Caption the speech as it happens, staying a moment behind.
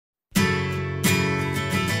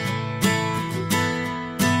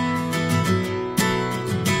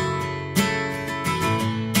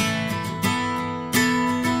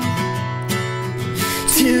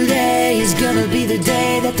is gonna be the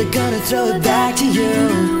day that they're gonna throw it back to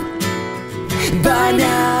you. By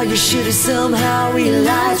now you should have somehow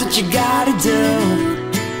realized what you gotta do.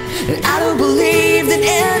 And I don't believe that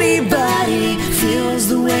anybody feels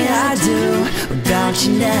the way I do about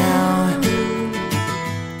you now.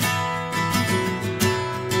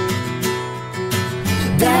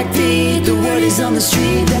 Backbeat, the word is on the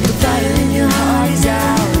street that the fire in your heart is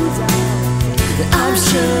out. I'm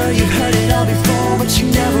sure you've heard it all before, but you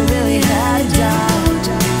never really had a doubt.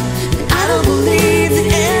 I don't believe that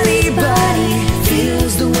anybody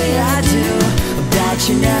feels the way I do about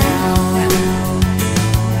you now.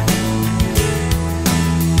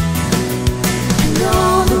 And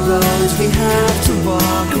all the roads we have to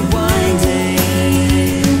walk are winding,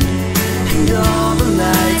 and all the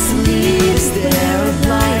lights that lead us there are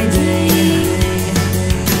blinding.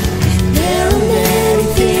 There are many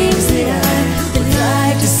things that I would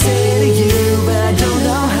like to say to you, but I don't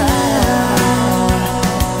know how.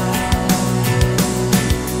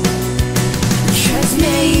 'Cause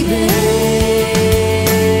maybe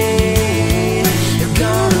you're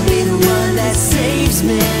gonna be the one that saves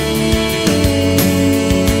me.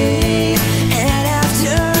 And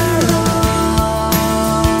after all,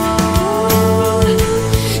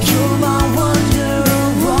 you're my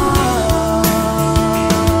Wonderwall.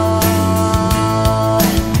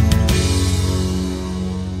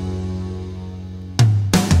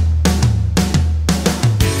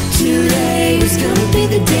 Today is gonna be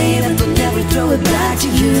the day that they'll never throw it back to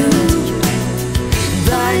you.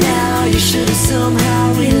 By now you should have somehow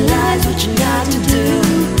realized what you got to do.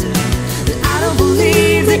 That I don't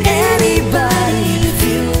believe that anybody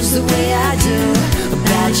feels the way I do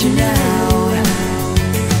about you now.